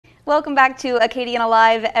Welcome back to Acadiana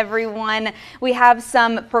Live, everyone. We have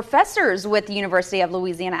some professors with the University of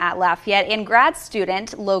Louisiana at Lafayette and grad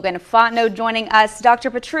student Logan Fontenot joining us.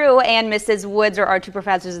 Dr. Petru and Mrs. Woods are our two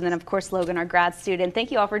professors, and then of course Logan, our grad student.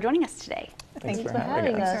 Thank you all for joining us today. Thanks for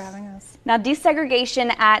having us. Now,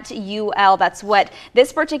 desegregation at UL, that's what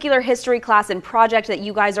this particular history class and project that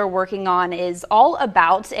you guys are working on is all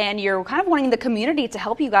about, and you're kind of wanting the community to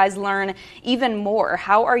help you guys learn even more.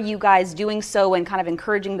 How are you guys doing so and kind of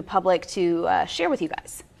encouraging the public to share with you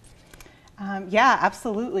guys? Yeah,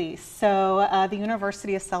 absolutely. So the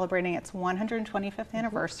university is celebrating its 125th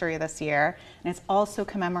anniversary this year, and it's also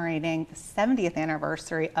commemorating the 70th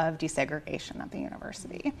anniversary of desegregation at the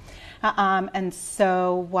university. And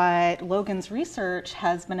so what Logan's research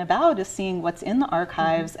has been about is seeing what's in the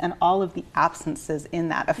archives and all of the absences in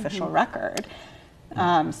that official record.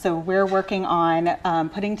 So we're working on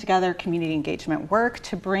putting together community engagement work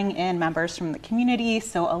to bring in members from the community,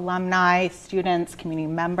 so alumni, students, community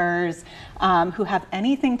members who have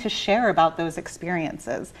anything to share about those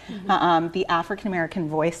experiences. The African American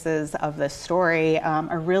voices of this story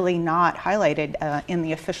are really not highlighted in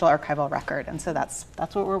the official archival record, and so that's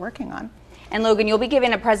what we're working on. And Logan, you'll be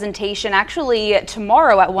giving a presentation actually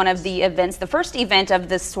tomorrow at one of the events, the first event of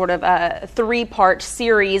this sort of three-part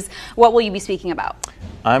series. What will you be speaking about?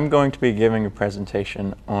 I'm going to be giving a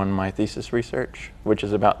presentation on my thesis research, which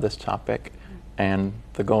is about this topic, and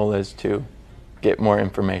the goal is to get more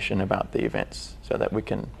information about the events so that we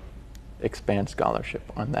can expand scholarship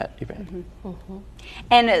on that event.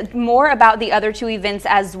 And more about the other two events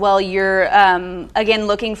as well. You're, again,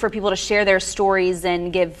 looking for people to share their stories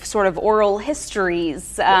and give sort of oral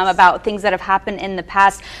histories about things that have happened in the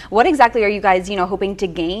past. What exactly are you guys, hoping to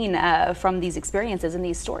gain from these experiences and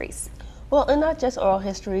these stories? Well, and not just oral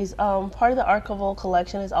histories. Part of the archival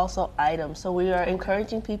collection is also items. So we are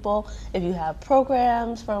encouraging people, if you have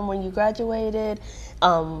programs from when you graduated,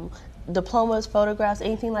 diplomas, photographs,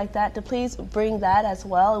 anything like that, to please bring that as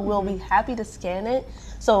well, and we'll be happy to scan it.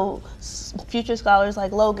 So future scholars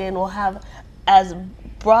like Logan will have as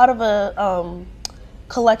broad of a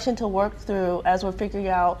collection to work through as we're figuring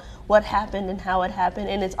out what happened and how it happened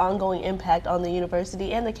and its ongoing impact on the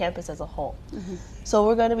university and the campus as a whole. So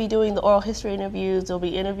we're going to be doing the oral history interviews. They'll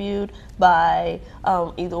be interviewed by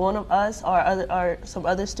either one of us or some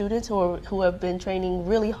other students who have been training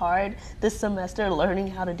really hard this semester, learning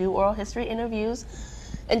how to do oral history interviews.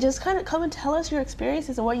 And just kind of come and tell us your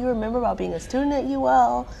experiences and what you remember about being a student at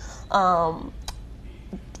UL from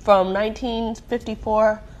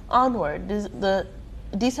 1954 onward. The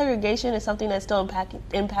desegregation is something that's still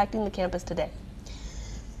impacting the campus today.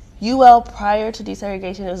 UL prior to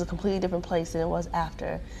desegregation, it was a completely different place than it was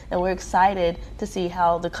after. And we're excited to see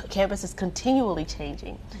how the campus is continually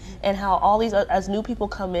changing and how all these, as new people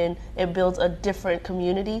come in, it builds a different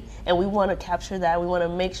community. And we want to capture that. We want to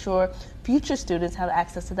make sure future students have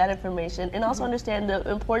access to that information and also understand the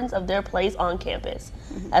importance of their place on campus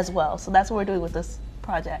as well. So that's what we're doing with this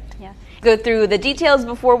project. Go through the details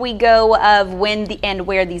before we go of when and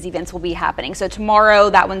where these events will be happening. So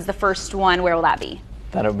tomorrow, that one's the first one. Where will that be?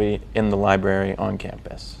 That'll be in the library on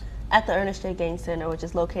campus. At the Ernest J. Gaines Center, which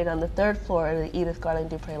is located on the 3rd floor of the Edith Garland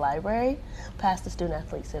Dupre Library, past the Student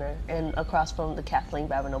Athlete Center and across from the Kathleen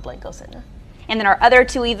Babineau Blanco Center. And then our other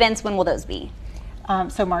two events, when will those be?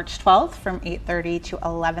 So March 12th from 8:30 to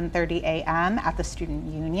 11:30 a.m. at the Student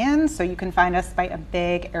Union. So you can find us by a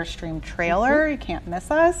big Airstream trailer. You can't miss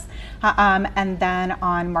us. And then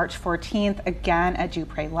on March 14th, again at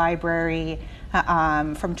Dupre Library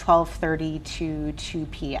from 12:30 to 2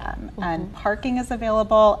 p.m. And parking is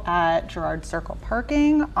available at Girard Circle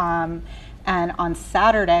Parking. And on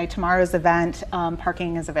Saturday, tomorrow's event,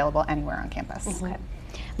 parking is available anywhere on campus.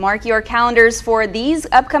 Mark your calendars for these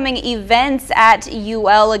upcoming events at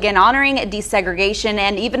UL, again honoring desegregation,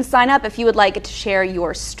 and even sign up if you would like to share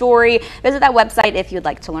your story. Visit that website if you'd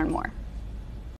like to learn more.